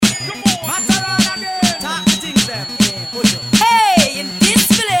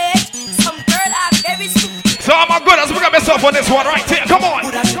on this one right here. Come on.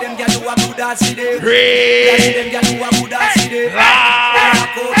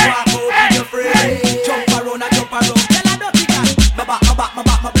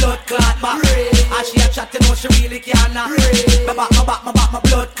 My blood clot, ma. As she a chat, you know she really can't. My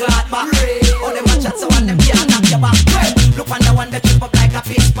blood clot, ma. All them a chat, so one them can't knock your back. Look on the one that trip up like a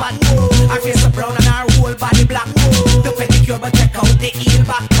fish pan. Her face a brown and her whole body black. The pedicure but check out the heel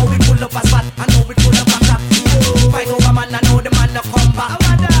back. How we pull up a spot and how we pull up a clock. Fight over man, I know the man no come back.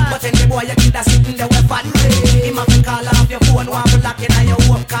 But any boy you get a sitting there with fat. Him have to call off your phone, one for locking on your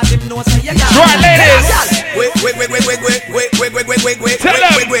home, cause him know say you got. Right, ladies. Wait. Tell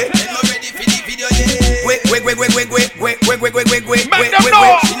them.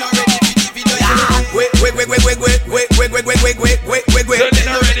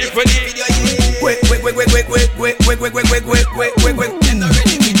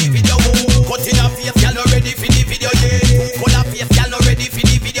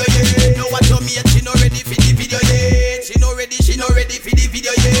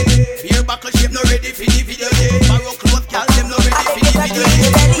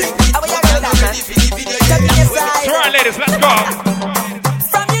 Ladies, let's go.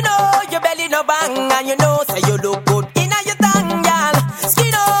 From you know your belly no bang and you know say you look good inna your tongue, girl.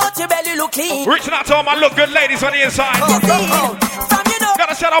 Skin out your belly look clean. Reaching out to all my look good ladies on the inside. From you know,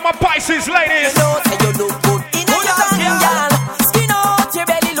 gotta shout out my Pisces ladies. You know say you look good inna your tongue, girl. Skin out your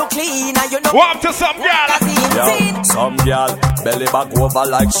belly look clean and you know. Warm to some girl. Yo, some girl belly back over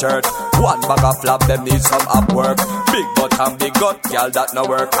like shirt. One bag of flap, them need some up work. Big butt and big gut, girl, that no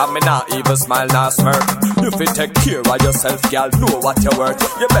work. And me not even smile, not smirk. You fit take care of yourself, girl, know what you're worth.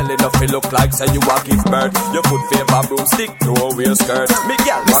 Your belly no feel look like say you a give birth. You put favor broomstick, no wear skirt. Me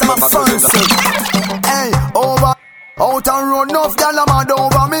girl, Mr. McPherson. Hey, over. Out and road enough gal a mad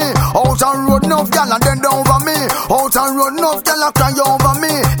over me. Out and road enough gal a bend over me. Out and road enough gal a cry over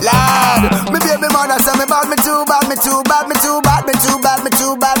me. Lad, me baby mother say me bad, me too bad, me too bad, me too bad, me too bad, me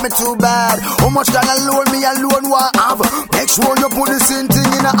too bad, me too bad. How much gal alone me alone want have? Make sure you put the same thing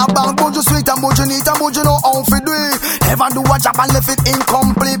in a bank. But you sweet and but you neat and but you know how to do it. Never do a job and left it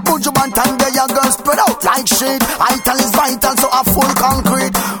incomplete. Put you one time there your girl spread out like shit. Vital is vital so a full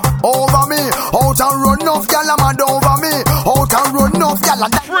concrete. Over me, out and run enough gal a mad over me. Out and run enough gal a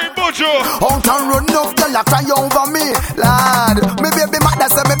free Buju. Out and run enough gal a cry over me. Lad, me baby mother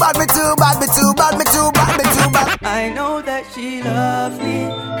say me bad, me too bad, me too bad, me too bad, me too bad. I know that she loves me,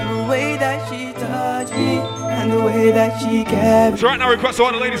 the way that she touched me, and the way that she kept me. So right now request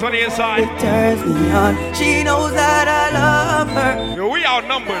all the ladies on the inside. It turns me on. She knows that I love her. Yo, we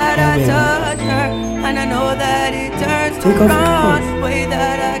outnumbered. That I touch her, and I know that it turns me on. The way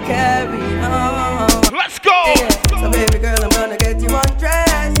that I carry on. Let's go. Yeah. So baby girl, I'm gonna get you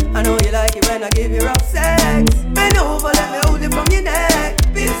undressed. I know you like it when I give you rough sex. Bend over, let me hold it from your neck.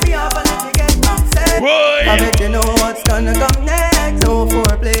 Piss me off and let me get upset. I bet you know what's gonna come next. No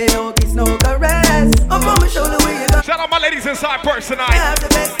foreplay, no kiss, no caress. Up on my shoulder where you go. Shout out my ladies inside person tonight. I have the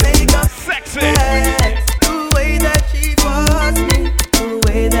best makeup. Sexy. The way that she was me, the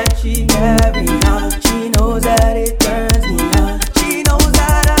way that she carry on. She knows that it turns me on. She knows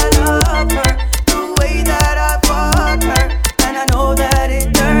that I love her. The way that I fuck her, and I know that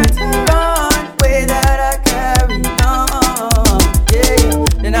it turns her on. The way that I carry on.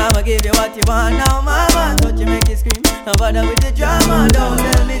 Yeah. Then I'ma give you what you want now, mama. Touch you make you scream. No bother with the drama. Don't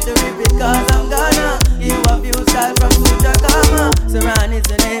tell me to rip it, cause I'm gonna give you a few styles from Sutra Kama. Saran is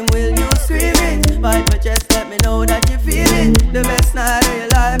the name, will you scream it? Bite my chest, let me know that you feel it. The best night of your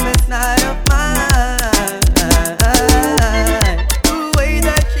life, best night of mine. The way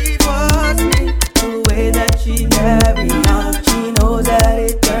that she was me, the way that she carry on. She knows that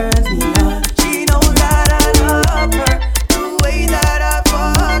it turns me on. She knows that I love her. The way that I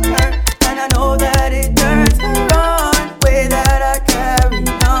fuck her, and I know that it turns her on. The way that I carry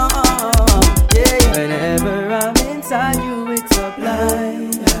on. Yeah. Whenever I'm inside you, it's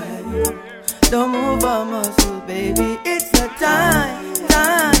sublime. Don't move a muscle, baby, it's the time.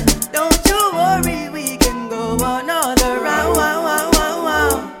 Don't you worry, we can go another round.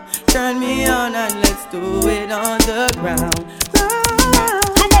 Turn me on and let's do it on the ground.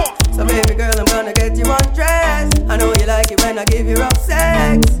 Come on. So baby girl, I'm gonna get you undressed. I know you like it when I give you rough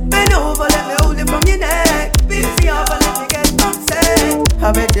sex. Bend over, let me hold it from your neck. Piss me off and let me get upset.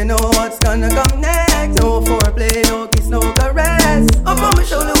 I bet you know what's gonna come next. No foreplay, no kiss, no caress. Up on my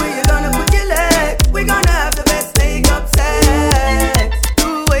shoulder where you gonna put your leg. We're gonna have the best makeup sex.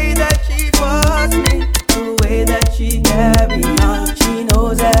 The way that she was me, the way that she carry on. She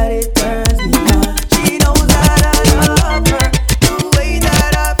knows that it turns me on. She knows that I love her. The way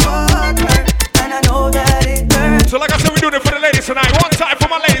that I fuck her, and I know that it turns. So like I said, we do the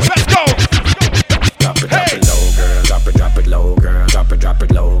drop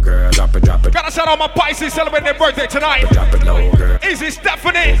it low, girl. Drop it. Gotta shout out my Pisces celebrating their birthday tonight. Drop it low, girl. Easy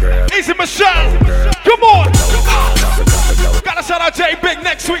Stephanie, Easy Michelle. Come on. Gotta shout out J Big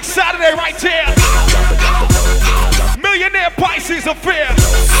next week, Saturday, right here. Millionaire Pisces affair.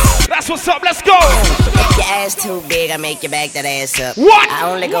 That's what's up, let's go. If your ass too big, I make you back that ass up. What?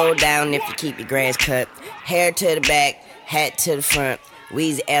 I only go down if you keep your grass cut. Hair to the back, hat to the front.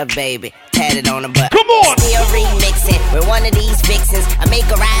 Weezy F baby, tatted on the butt. Come on! Still remixing with one of these vixens. I make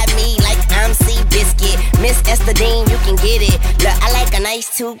her ride me like I'm Seabiscuit. Miss Esther Dean, you can get it. Look, I like a nice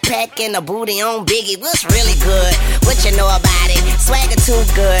 2-pack and a booty on Biggie. What's really good? What you know about it? Swagger too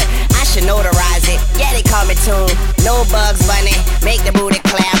good. I should notarize it. Yeah, they call me Tune. No Bugs Bunny. Make the booty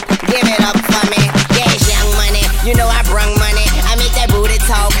clap. Give it up for me. Yeah, it's Young Money. You know I brung money. I make that booty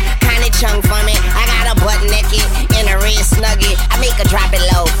talk. Honey chung for me. I got a butt naked in a red snuggie. I make her drop it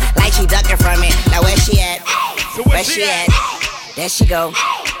low, like she ducking from it. Now where she at? So Where she at? There she go.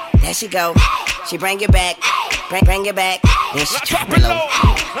 There she go. She bring it back. Bring it back. Then she Drop it low.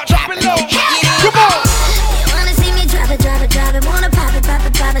 Drop it low. Come on. You wanna see me drop it. Wanna pop it.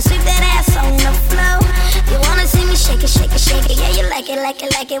 Sweep that ass on the floor. You wanna see me shake it. Yeah, you like it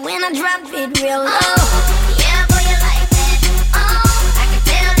when I drop it real low. Yeah, boy, you like that. I can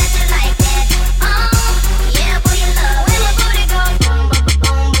tell that you like that. Yeah, boy, you love when my booty goes boom,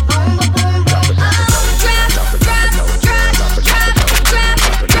 boom, boom, boom, boom, boom. Drop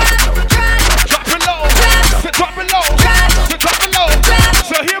it low.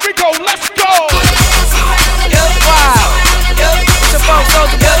 So here we go, let's go. Yo, wow. Yo, it's your phone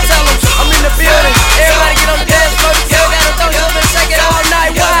soldier, yo, tell them I'm in the building. Everybody get on the dance floor. Yo, gotta throw you up and shake it all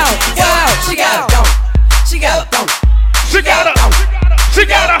night. Wow. She got it. She got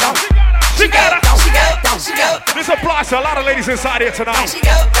it. This applies to a lot of ladies inside here tonight. She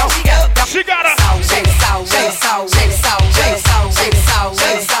got it.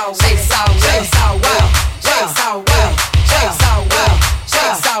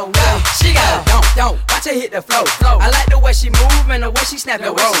 Watch her hit the flow. I like the way she move and the way she snap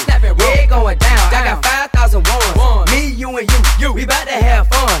and roll. Yeah, going down. I got 5,000 ones. Me, you, and you. We bout to have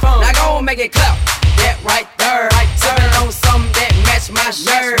fun. Now go and make it clap. That right there. Sippin' on something that match my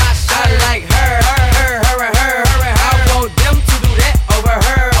shirt. I like her. I want them to do that over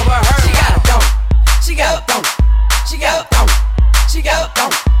her. She got it, don't. She got it, don't. She got it, don't. She got it,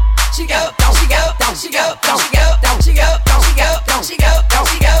 don't. She got it, don't. She got it, don't. She got it, don't. She got it, don't. She got it, don't. She got it, don't. She got it, don't.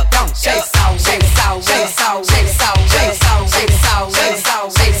 She got it, don't. Shake it out, shake it out, shake it out, shake it out, shake it out, shake it out, shake it out, shake it out,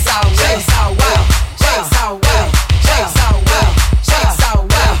 shake it out, well, shake it out, well, shake it out, well, shake it out,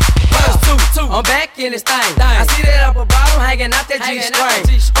 well. Verse 2, I'm back in this thing. I see that upper bottom hanging out that G-string.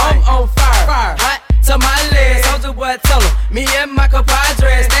 I'm on fire, hot to my legs. Soldier boy, tell him me and my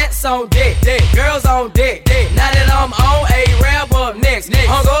compadres. That's on deck, girls on deck. Now that I'm on a ramp up next.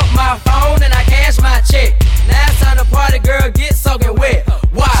 Hung up my phone and I cash my check. Now it's time to party, girl, get soaking wet.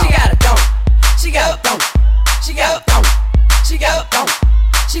 Wow, she got it, don't. She got it, don't. She got it, don't. She got it, don't.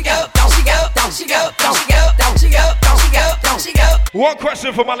 She got it, don't. She got it, don't. She got it, don't. She got it, don't. She got it, don't. She got it, don't. She got it. One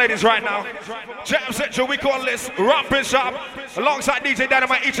question for my ladies right now. Jam Central, we call this Rompin' Shop alongside DJ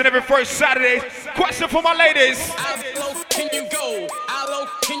Dynamite each and every first Saturday. Question for my ladies. How low can you go? How low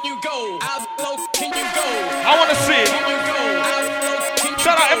can you go? How low can you go? I want to see it. Can you go? How low can you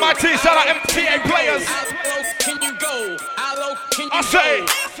Shout out go? MIT, shout out MTA players. How low can you go? How low can you I say, go?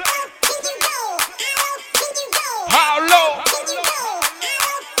 how low?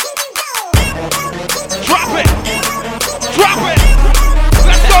 Drop it. Drop it.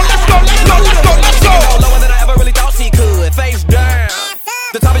 Let's go. Lower than I ever really thought she could. Face down.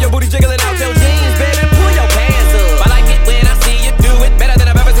 The top of your booty jiggling out your jeans, baby. Pull your pants up. I like it when I see you do it better than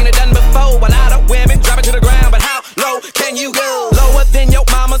I've ever seen it done before. A lot of women drop it to the ground, but how low can you go? Lower than your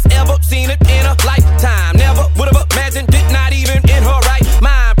mama's ever seen it in a lifetime. Never would've imagined it, not even in her right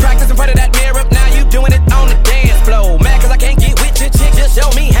mind. Practice in front of that mirror, now you doing it on the dance floor. Mad cause I can't get with your chick, just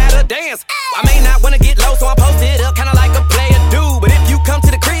show me how to dance. I may not wanna get low, so I'm posted up, kinda like a player do. But if you come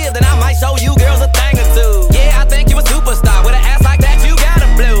to the crib, then I might show you girls a thing or two. Yeah, I think you a superstar. With an ass like that, you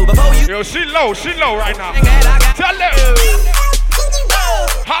gotta blow. Before you Yo, she low right now. Tell her.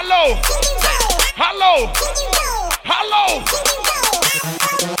 Hello.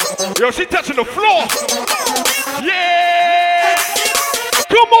 Yo, she touching the floor. Yeah.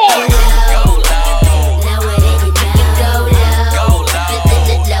 Come on.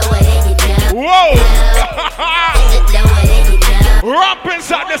 Whoa. Romp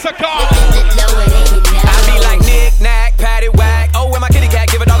inside this car. I be like knick-knack, patty-whack. Oh, when my kitty cat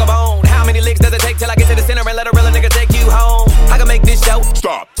give a dog a bone. How many licks does it take till I get to the center and let a real nigga take you home? I can make this show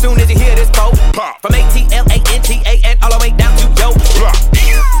stop soon as you hear this quote. Pop. From ATLANTA and all the way down to yo.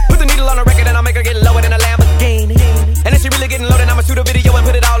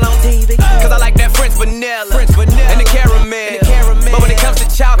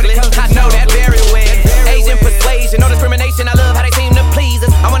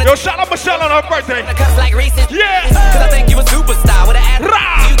 on her birthday. Like yeah. Cause I think you a superstar with an ass.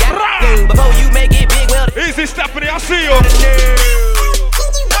 You got to before you make it big. Well, easy, Stephanie, I see you.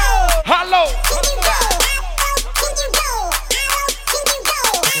 Hello.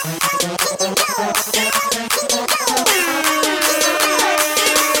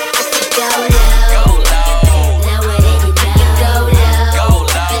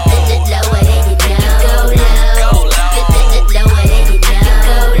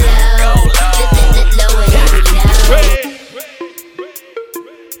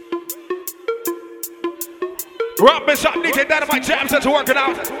 Rob Bishop, DJ Dynamite Jam Center working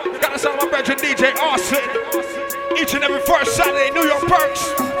out. Got us on my bedroom, DJ Austin. Each and every first Saturday, New York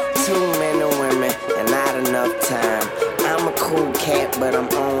Perks. Too many women and not enough time. I'm a cool cat, but I'm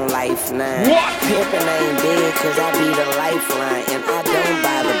on lifeline. What? Pimpin' ain't dead, cause I be the lifeline. And I don't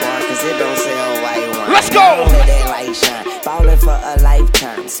buy the bar, cause it don't sell white wine. Let's go! Let that light shine. Ballin' for a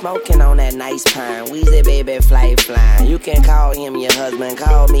lifetime. Smoking on that nice pine. Weezy baby fly flying. You can call him your husband,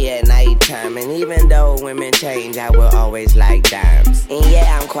 call me at nighttime. And even though women change, I will always like dimes. And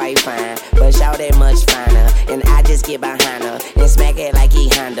yeah, I'm quite fine, but shout that much finer. And I just get behind her and smack it like E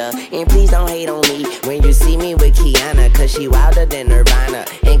Honda. And please don't hate on me when you see me with Kiana, cause she wilder than Nirvana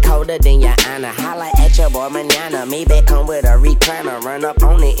and colder than your Anna. Holla at your boy manana. Maybe come with a recliner. Run up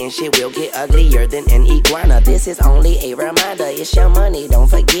on it and shit will get uglier than an iguana. This is only a reminder. It's your money, don't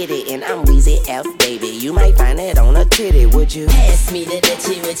forget it. And I'm Weezy F, baby. You might find it on a titty, would you? Pass me the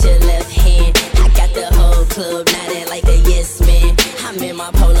ditchy with your left hand. I got the whole club nodding like a yes man. I'm in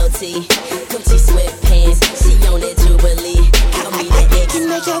my polo tee, Gucci sweatpants. She on that Jubilee. Call me the X.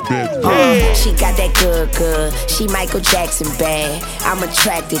 She got that good. She Michael Jackson bad. I'm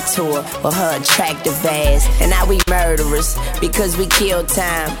attracted to her with her attractive ass. And now we murderers because we kill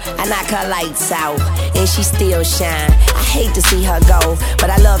time. I knock her lights out and she still shine. I hate to see her go, but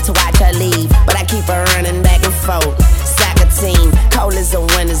I love to watch her leave. But I keep her running back and forth. Soccer team, cold as a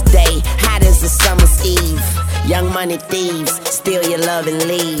winter's day, hot as a summer's eve. Young money thieves, steal your love and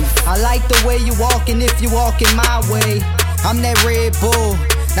leave. I like the way you walking if you walking my way. I'm that Red Bull,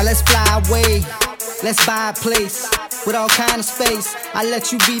 now let's fly away. Let's buy a place with all kind of space. I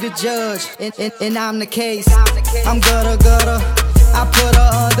let you be the judge, and I'm the case. I'm gutter, I put her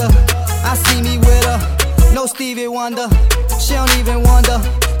under. I see me with her, no Stevie Wonder. She don't even wonder,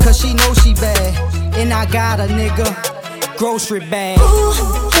 cause she knows she bad. And I got a nigga, grocery bag. Ooh,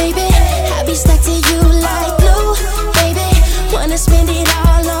 baby, I be stuck to you like glue. Baby, wanna spend it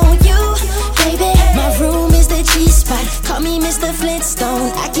all on you. Baby, my room is the G-spot. Call me Mr.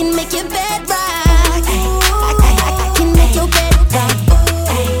 Flintstone. I can make your bed rock. I can make your bed rock.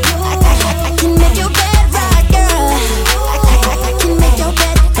 I can make your bed rock, girl. I can make your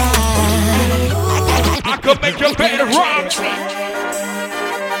bed rock. I can make your bed rock.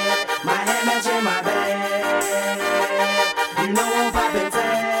 My image in my bed. You know I'm poppin'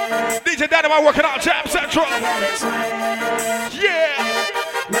 tag. DJ Dynamite working out Jam Central. Yeah.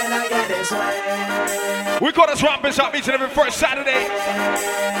 Man, I got this swag. We call this Rob Bishop each and every first Saturday.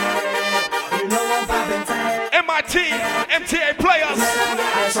 You know I'm poppin' tag. MIT, MTA players.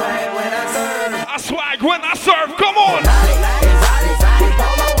 I swag when I serve. I swag when I serve. Come on. Exotic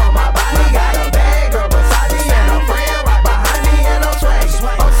polo on my body. Got a bag of Versace and a friend right behind me. And I'm swag.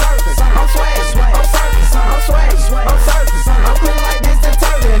 I'm surfing. I'm swag. I'm surfing. I'm swag. I'm surfing. I'm cool like this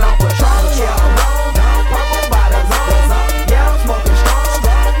detergent. I'm Patron. Yeah, I'm wrong. Purple by the zone. Yeah, I'm smoking strong.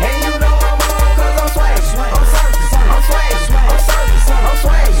 And you know I'm on cause I'm swag. I'm surfing. I'm swag. I'm surfing. I'm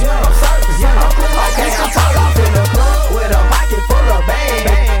swag. I'm surfing. I'm cool like this. I'm tall off in the club with a pocket full of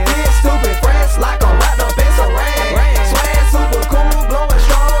bang. This stupid fresh like I'm wrapped up in saran. Swag super cool, blowing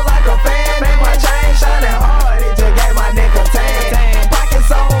strong like a fan. Make my chain shining hard, it just gave my neck a tan.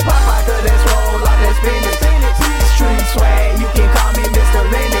 Pockets on pop, cause that's roll like that spinach. Street swag, you can call me Mr.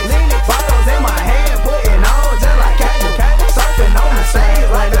 Lennox. Bottles in my hand, putting on just like cable. Surfing on the stage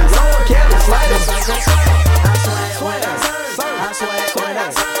like the Lord Kelly sliders. I swag when I surf. I swag when I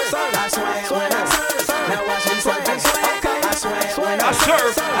surf. I swag when I surf. Now watch me swag. I swag when I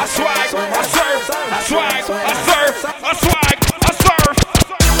surf. I swag, I surf, I swag, I surf, I swag, I surf.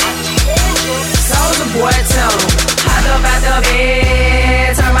 Soulja Boy tell him, hop up out the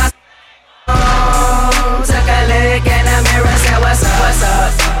bed, turn my on, took a look in the mirror, said what's up, what's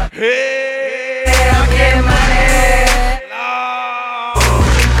up? Hey, I'm getting money.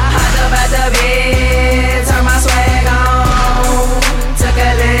 I hopped up out the bed, turn my swag on, took a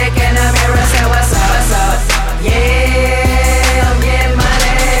look in the mirror, said what's up, what's up? Yeah, I'm getting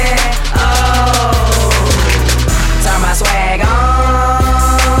money. Oh, turn my swag on.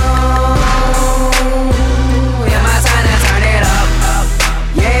 Yeah, my time to turn it up.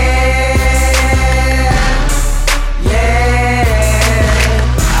 Yeah.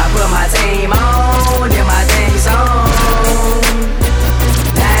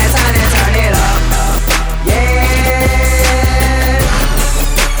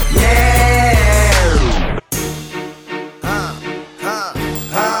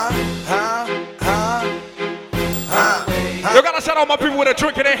 all my people with a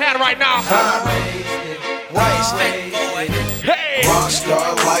drink in their hand right now. Hey,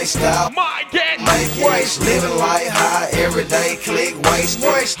 rockstar lifestyle. My get make waste, living life high every day. Click waste.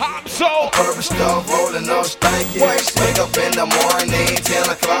 I'm so purple stuff rolling up stanky. Wake up in the morning, 10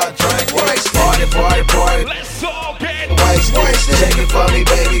 o'clock drink. Party. Let's all get waste. Check it for me,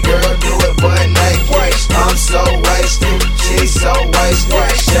 baby girl, do it butt naked. I'm so wasted, she's so wasted.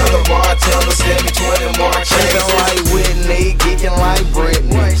 Tell the bartender send me 20 more checks. Geeking like Whitney, geeking like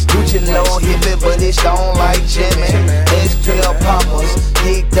Britney. Gucci no hippie, but it's don't like Jimmy. X-Pill poppers,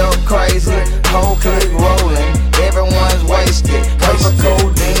 geeked up crazy. Whole clique rolling, everyone's wasted. Paper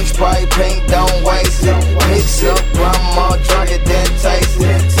codeine, Sprite, pink, don't waste it. Mix up grandma, drunk it, then taste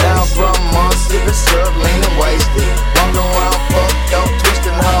it. Now grandma, sipping syrup, lean and wasted. Walking around fucked up,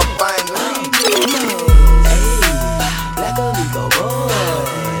 twisting her fingers. Black Amigo boy,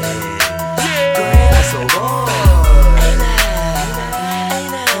 Grass boy.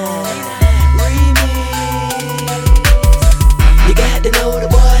 You got to know the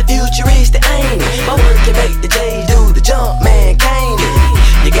boy futuristic ain't it? My work can make the J's do the jump, man, can't it?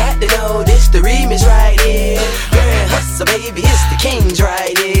 You got to know this the remix right here. Girl, hustle, baby, it's the Kings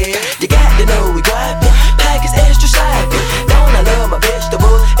right here. You got to know we got it. Package extra sloppy. Don't I love my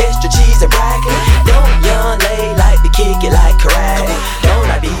vegetables? Extra cheese and broccoli. Don't young lady like to kick it like karate?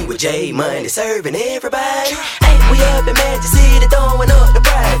 Don't I be with J Money serving everybody? Ain't we up in Magic City throwing up the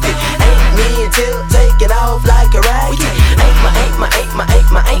profit? Ain't me until taking off like a rocket?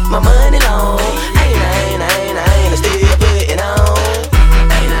 Ain't my money long. Ain't still putting on.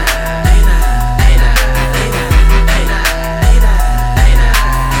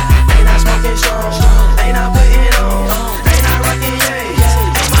 Ain't I smoking strong? Ain't I putting on? Ain't I rocking yays?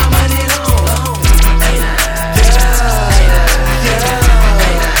 Ain't my money long? Ain't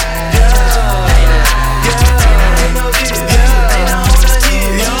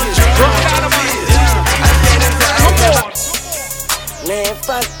Man,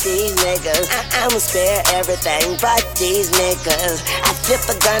 fuck these niggas. I'ma spare everything but these niggas. I flip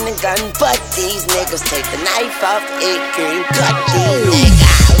a gun and gun but these niggas. Take the knife off it and cut these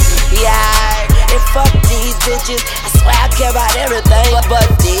niggas. Yeah, and fuck these bitches. I swear I care about everything but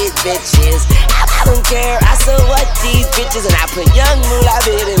these bitches. I don't care, I so what these bitches. And I put young moolah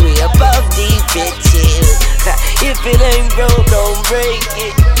baby way above these bitches. If it ain't broke, don't break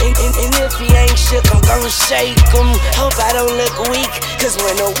it. And if he ain't shook, I'm gon' shake him. Hope I don't look weak, cause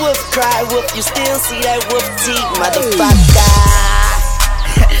when a wolf cry wolf, you still see that wolf teeth, motherfucker.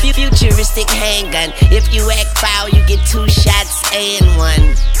 Futuristic handgun. If you act foul, you get 2 shots and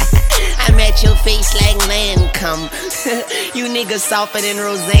 1. I'm at your face like Lancome. You niggas softer than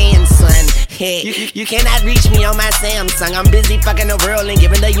Roseanne, son. Hey, you cannot reach me on my Samsung. I'm busy fucking the world and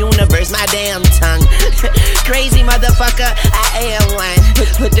giving the universe my damn tongue. Crazy motherfucker, I am one.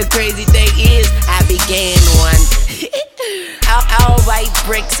 But the crazy thing is, I began one. All white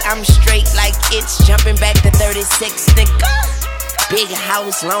bricks, I'm straight like it's jumping back to 36, nigga. Big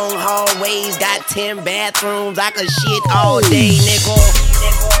house, long hallways, got 10 bathrooms. I could shit all day, nigga.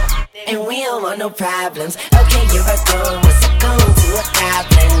 And we don't want no problems. Okay, you're a gun, what's a gun to a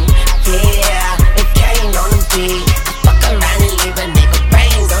goblin? Yeah, it came on the beat. I fuck around and leave a nigga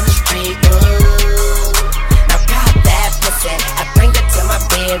brains on the street. Ooh. Now pop that pussy. I bring it to my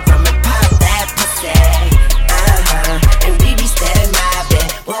bedroom and pop that pussy. And we be steady mobbing.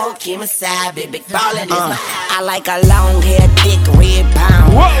 Won't keep my side, big ballin' is my I like a long hair, thick, red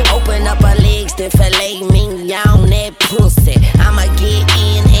pound. Open up her legs, then fillet me on that pussy. I'ma get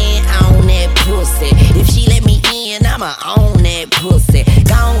in and on that pussy. If she let me in, I'ma own that pussy.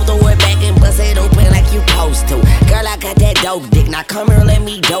 Gon' throw it back and bust it open like you supposed to. Girl, I got that dope dick, now come here, let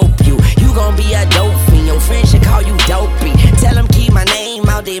me dope you. You gon' be a dope fiend, your friends should call you dopey. Tell them keep my name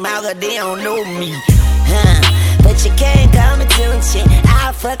out their mouth, cause they don't know me. But you can't come and tune shit.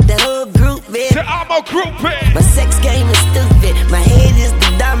 I fuck the whole group, bitch. I'm a group, My sex game is stupid. My head is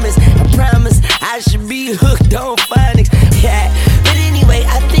the dumbest. I promise I should be hooked on phonics. Yeah. But anyway,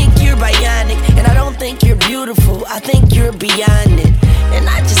 I think you're bionic. And I don't think you're beautiful. I think you're beyond it. And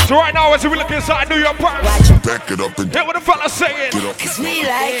I just. So right now, as we look inside New York Park, back it up and hear what the fella saying. Cause we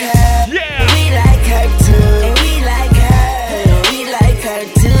like her. Yeah. We like her too. And we like her. And we like her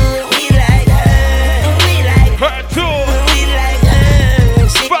too. And we like her. And we like her too. And we like her.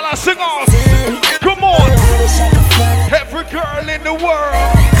 Fella, sing on. Come on. Every girl in the world.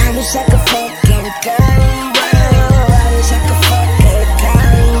 I wish I could fuck every girl in the world. I wish I could fuck every girl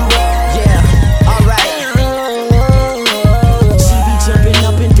in the world. Yeah, alright. She be jumping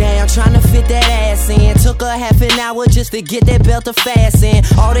up and down, trying to fit that ass in. Took her half an hour just to get that belt to fasten.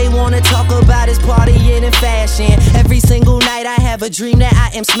 All they wanna talk about is partying and fashion. Every single night I have a dream that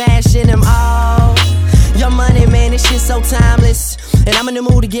I am smashing them all. Your money, man, this shit so timeless. And I'm in the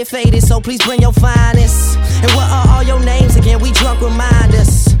mood to get faded, so please bring your finest. And what are all your names again? We drunk, remind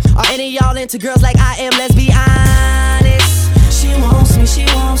us. Are any of y'all into girls like I am? Let's be honest. She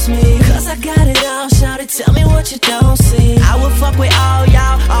wants me, cause I got it all. Shawty, tell me what you don't see. I would fuck with all of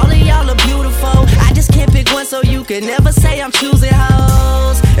y'all are beautiful. I just can't pick one, so you can never say I'm choosing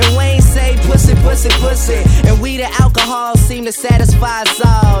hoes. And Wayne say pussy, pussy, pussy. And we the alcohol seem to satisfy us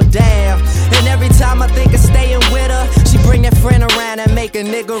all, damn. And every time I think of staying with her, she bring that friend around and make a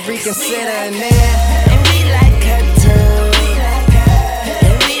nigga reconsider. And we like her too.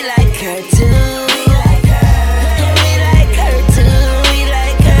 And we like her too.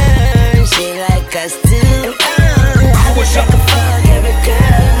 Us too. I wish I could fuck every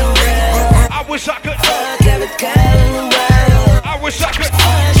girl in the world. I wish I could fuck every girl in the world. I wish I could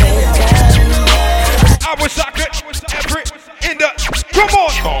fuck every girl in the world. I wish I could every in the. Come on.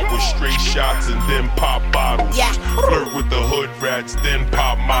 Start with straight shots and then pop bottles. Yeah. Flirt with the hood rats, then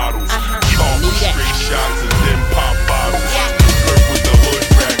pop models. Start with straight shots and then pop bottles. Yeah. Flirt with the hood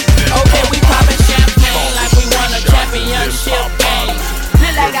rats, then okay, we poppin' champagne like we won a championship game.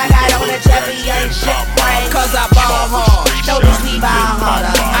 Like I got on a championship ring. Cause I ball hard. Notice we ball harder.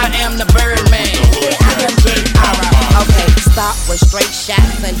 I am the Birdman. Okay, start with straight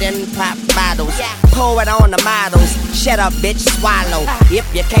shots and then pop bottles. Pour it on the models. Shut up, bitch, swallow. If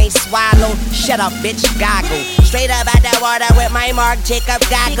you can't swallow, shut up, bitch, goggle. Straight up out the water with my Marc Jacob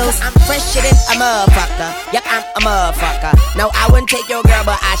goggles. I'm fresher than a motherfucker. Yep, I'm a motherfucker. No, I wouldn't take your girl,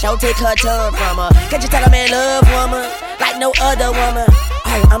 but I shall take her tongue from her. Can't you tell a man love woman like no other woman?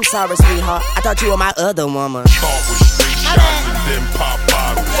 Oh, I'm sorry, sweetheart. I thought you were my other woman. Start with straight shots and then pop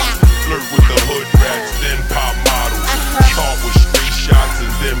bottles. Flirt with the hood rats, then pop models. Start with straight shots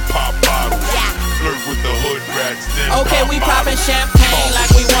and then pop bottles. Flirt with the hood rats, then okay, we poppin' champagne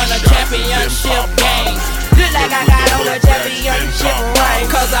like we won a championship game. Look like I got on a championship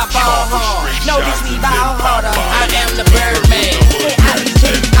ring. Cause I ball hard. Notice we ball harder. I am the Birdman. I be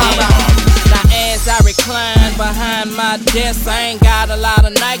taking all now as I recline behind my desk, I ain't got a lot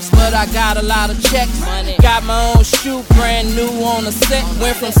of Nikes, but I got a lot of checks. Money. Got my own shoe, brand new on the set.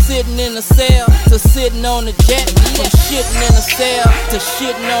 Went from sitting in the cell to sitting on the jet. From shitting in the cell to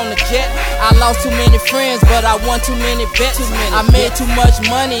shitting on the jet. I lost too many friends, but I won too many bets. I made too much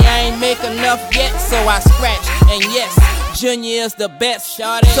money, I ain't make enough yet, so I scratched. And yes, Junior is the best.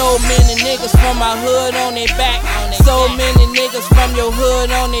 So many niggas from my hood on their back. So many niggas from your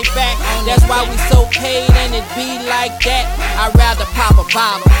hood on their back. That's why we so paid and it be like that. I'd rather pop a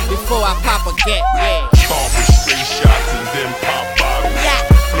bottle before I pop a gat. Yeah. Start with straight shots and then pop bottles.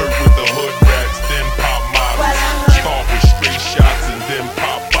 Flirt with the hood rats, then pop models. Start with straight shots and then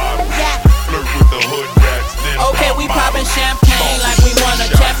pop bottles. Flirt with the hood rats, then okay, we poppin' champagne like we won a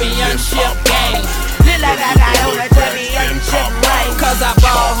championship game. Look like I got on a championship ring. Cause I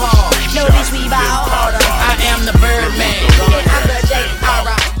ball hard. Notice we ball harder. I am the Birdman. I'm the J.R.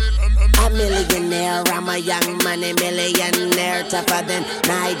 A millionaire, I'm a young money millionaire. Tougher than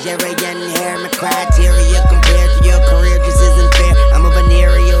Nigerian hair. My criteria compared to your career just isn't fair. I'm a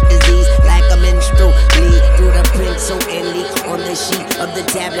venereal disease, like a menstrual bleed through the pencil and leak on the sheet of the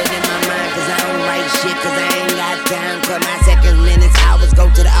tablet in my mind. Cause I don't write shit, cause I ain't got time. Cause my seconds, minutes, hours go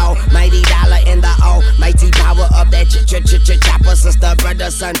to the almighty dollar and the almighty power of that chopper. Sister,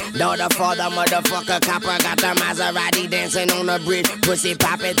 brother, son, daughter, father, motherfucker, copper. Got the Maserati dancing on the bridge. Pussy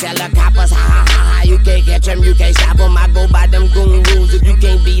poppin', tell the coppers, ha ha ha ha. You can't catch them, you can't stop them. I go by them goon rules. If you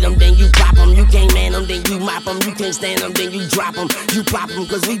can't beat them, then you pop them. You can't man them, then you mop them. You can't stand them, then you drop them. You pop them,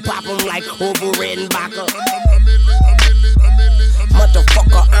 cause we pop them like Orville Redenbacher.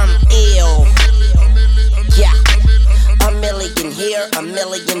 Motherfucker, I'm ill. Yeah. A million here, a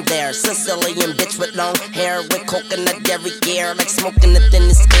million there. Sicilian bitch with long hair, with coconut dairy gear, like smoking the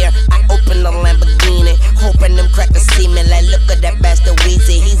thinnest air. I open the Lamborghini, hoping them crackers see me. Like, look at that bastard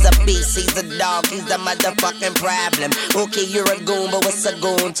Weezy. He's a beast, he's a dog, he's a motherfucking problem. Okay, you're a goon, but what's a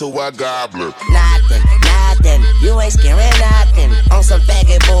goon to a gobbler? Nothing, nothing. You ain't scaring nothing. On some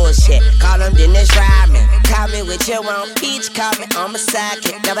faggot bullshit. Call him Dennis Rodman. Call me with your own peach. Call me on my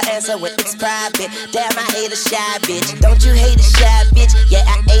sidekick. Never answer when it's private. Damn, I hate a shy bitch. Don't you hate a shy bitch? Yeah,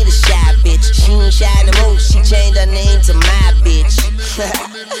 I hate a shy bitch. She ain't shy no more. She changed her name to my bitch.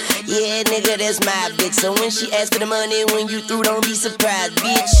 Yeah, nigga, that's my bitch. So when she asks for the money when you through, don't be surprised,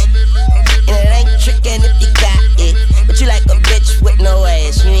 bitch. And it ain't trickin' if you got it. But you like a bitch with no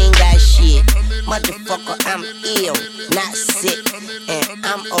ass, you ain't got shit. Motherfucker, I'm ill, not sick. And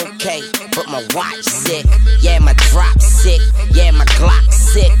I'm okay, but my watch sick. Yeah, my drop sick. Yeah, my Glock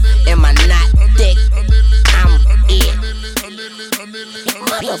sick. And my knot thick. I'm it.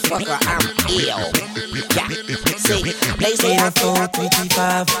 Motherfucker, I'm ill. Yeah, see, they say I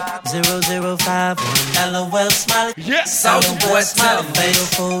 4335005 LOL smiley. Yes, Southboy smiley face.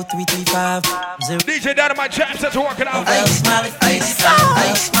 43350. DJ Dynamite Jam says working out. Smiley face.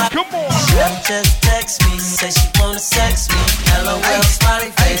 Come on. Just text me, say she wanna sex me. LOL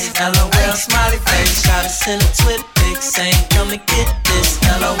smiley face. LOL smiley face. Try to send a Twitter pic saying come and get this.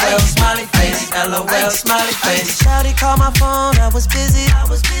 LOL smiley face. LOL smiley face. Shawty called my phone, I was busy.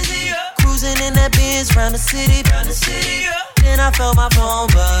 Cruising in that Benz round the city. Then I felt my phone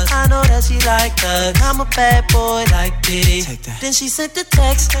buzz. I know that she like thugs. I'm a bad boy like Diddy. Then she sent the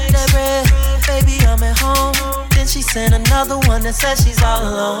text that read, baby, I'm at home. Then she sent another one that said she's all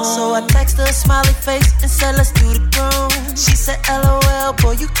alone. So I text her a smiley face and said, let's do the grown. She said, LOL,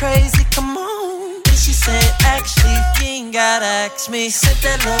 boy, you crazy, come on. Then she said, actually, you ain't gotta ask me. Sent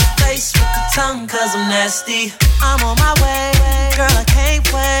that little face with the tongue, cause I'm nasty. I'm on my way, girl, I can't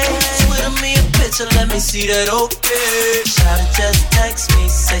wait. Twitter me a picture, let me see that okay. Shawty just text me,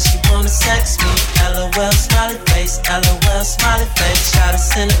 say she wanna sex me. LOL smiley face, LOL smiley face. Shawty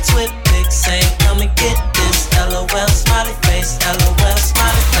send a Twitter pic, saying come and get this. LOL smiley face, LOL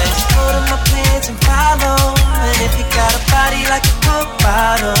smiley face. Put on my page and follow. And if you got a body like a Coke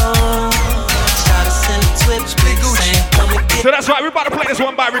bottle, Shawty send a Twitter pic, saying come and get. So that's right, we're about to play this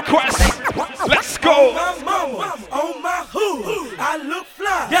one by request. Let's go. On my mama, on my hood, I look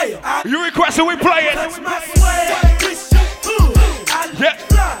fly. Yeah, You requested, we play it. that's my swag. This your hood, I look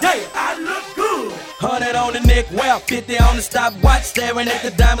fly. Yeah, I look good. 100 on the neck, well, 50 on the stopwatch. Staring at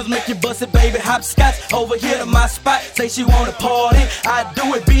the diamonds, make you bust it, baby. Hopscotch over here to my spot. Say she wanna party, I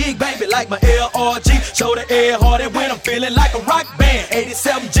do it big, baby, like my LRG. Show the air hardy when I'm feeling like a rock band.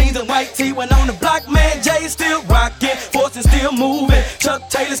 87 jeans and white tee when on the block, man. Jay is still rocking, Fortune still moving. Chuck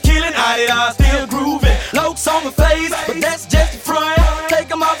Taylor's killing, Adidas still grooving. Lokes on my face, but that's just the front. Take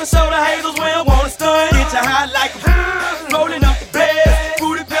them off and show the hazels when I wanna stun. Get you high like a rolling up the bed.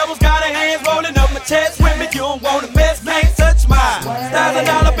 Fruity Pebbles got her hands rolling up my chest. With me, you don't wanna mess, can't touch my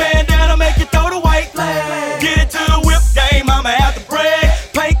 $1,000 bandana, make you throw the white flag. Get it to the whip game, I'ma have to brag.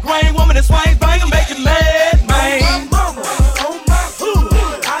 Paint grain woman and swing bang, make it mad, man. On my mama, on my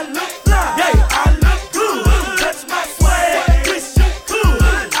hood, I look fly. Yeah, I look good. That's my swag. This your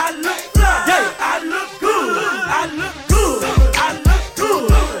hood, I look fly. Yeah, I look good. I look good. I look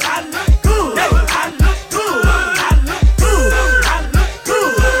good. I look good. Yeah, I look good. I look good. I look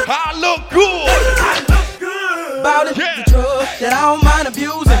good. I look good. I look good. About it, the drug that I don't mind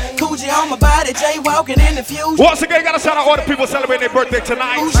abusing. Coochie on my body, jaywalking in the fusion. Once again, gotta shout out all the people celebrating their birthday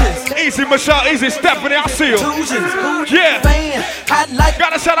tonight. Easy Michelle, Easy Stephanie, I see you. Yeah.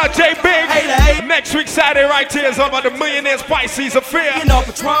 Gotta shout out J Big. Next week Saturday right here is all about the Millionaire Spices affair. You know,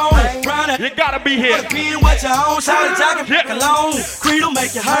 Patron, you gotta be here. What you own, shout it, jogging, cologne. Creed'll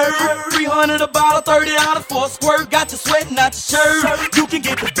make you hurt. 300 a bottle, $30 for a squirt. Got you sweating out your shirt. You can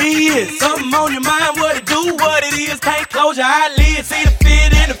get the biz. Something on your mind, what it do, what it is. Can't close your eyelids, see the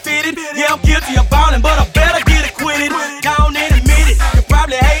fit in the fitted. Yeah, I'm guilty of ballin', but I better get acquitted. Gone and admit it. You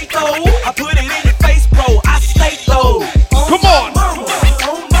probably hate though. I put it in your face, bro. I stay low. Come on.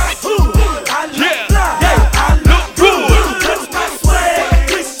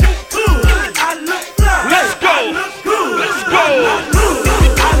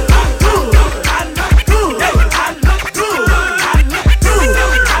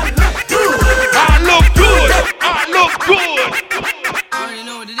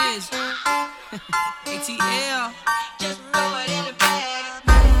 ATL. Just throw it in the bag.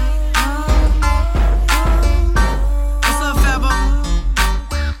 What's up, Fabo?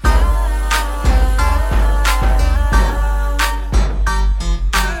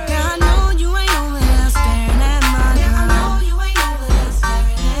 Yeah, I know you ain't over there staring at my girl. Yeah, I know you ain't over there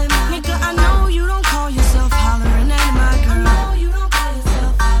staring at my girl. Nigga, I know you don't call yourself hollering at my girl. I know you don't call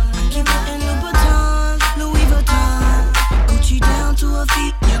yourself hollering. I keep it in Louboutins, Louis Vuitton, Gucci down to her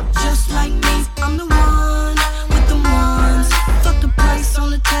feet. Yep, just like me. I'm the one with the ones. Fuck the price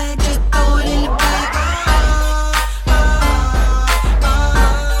on the tag, just throw it in the bag.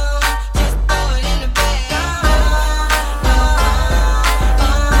 Just throw it in the bag.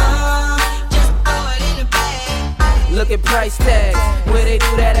 Just throw it in the bag. Look at price tags, where they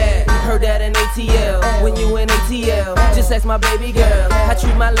do that at? Heard that in ATL, when you in ATL. Just ask my baby girl, I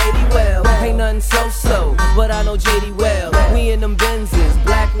treat my lady well. Ain't nothing so-so, but I know JD well. We in them Benzes,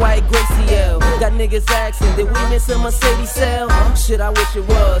 black, white, Gracie L. Got niggas asking, did we miss a Mercedes sale? Shit, I wish it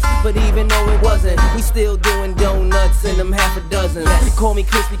was, but even though it wasn't, we still doing donuts in them half a dozen. They call me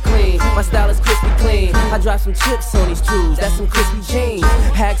crispy clean, my style is crispy clean. I drop some chips on these shoes, that's some crispy jeans.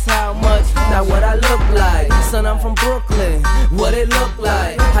 Hacks how much, not what I look like. Son, I'm from Brooklyn, what it look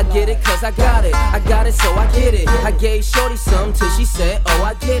like? I get it cause I got it so I get it. I gave Shorty some till she said, oh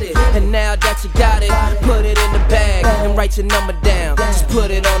I get it. And now that you got it, put it in the bag and write your number down, just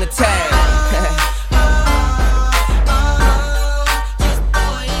put it on the tag.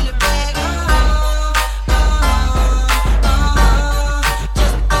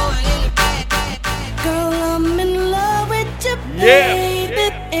 Yeah.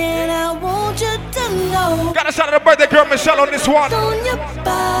 And I want you to know. Gotta shout out the birthday girl Michelle on this one. On your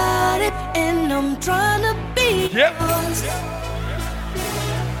body, and I'm trying to be yep. yours.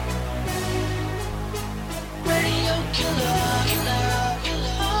 Radio killer,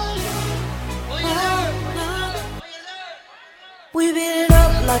 we beat it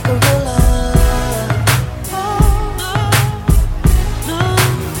up like a gorilla.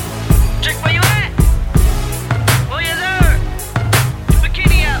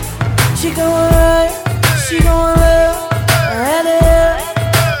 She gon' right, she gon' left, and it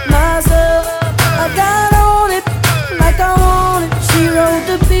myself. I got on it like I want it. She rode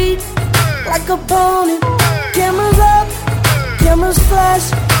the beat like a pony. Cameras up, cameras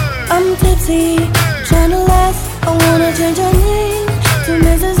flash. I'm tipsy, tryna last. I wanna change her name to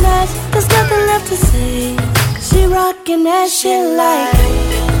Mrs. Nash. There's nothing left to say, 'cause she rockin' that shit like.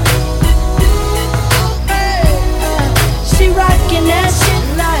 She rockin' that shit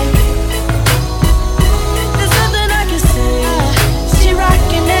like. She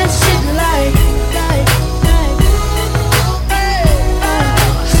rockin' that shit like.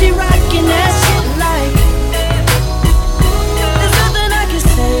 She rockin' that shit like. There's nothing I can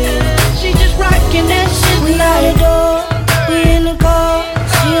say. She just rockin' that shit like. We out the door, we in the car.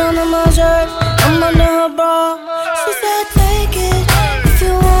 She under my shirt, I'm under her bra. She said take it if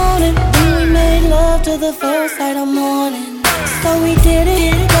you want it. Then we made love to the first light of morning. So we did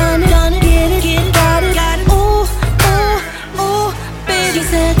it, done it, get it, got it. Ooh, ooh, ooh. She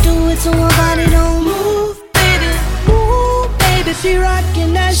said do it so my body don't move, baby. Ooh, baby, she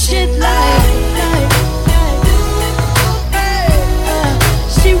rockin' that shit like.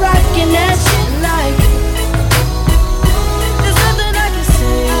 She rockin' that shit like. There's nothing I can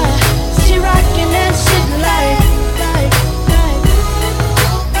say. She rockin' that shit like.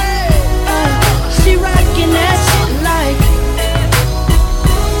 She rockin' that shit like.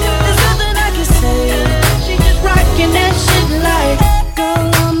 There's nothing I can say. She just rockin' that shit like.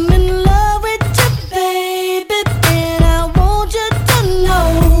 And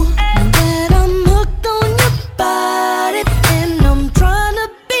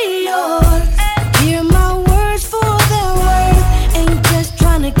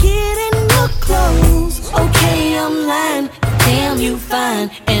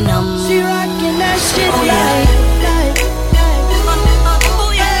she rockin' that shit like.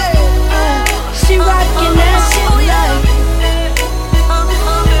 Oh yeah. She rockin' that shit like.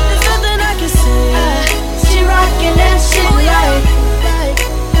 There's nothing I can say. She rockin' that shit like.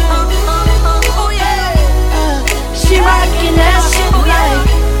 Oh yeah. She rockin' that shit like.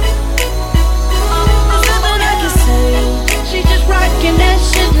 There's nothing I can say. She just rockin' that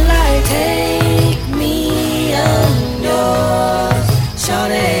shit like. Take me under.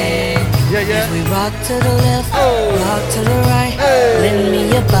 Yeah. We rock to the left, rock to the right. Lend me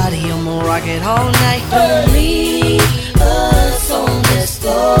your body, I'ma rock it all night. Don't leave us on this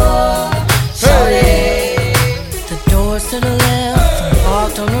floor, shorty. The doors to the left,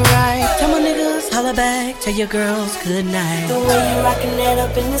 parked on the right. Tell my niggas, holla back, tell your girls good night. The way you rockin' that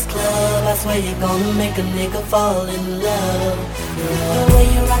up in this club, I swear you're gonna make a nigga fall in love. The way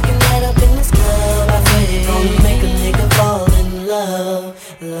you rockin' that up in this club, I swear you're gonna make a nigga fall in love.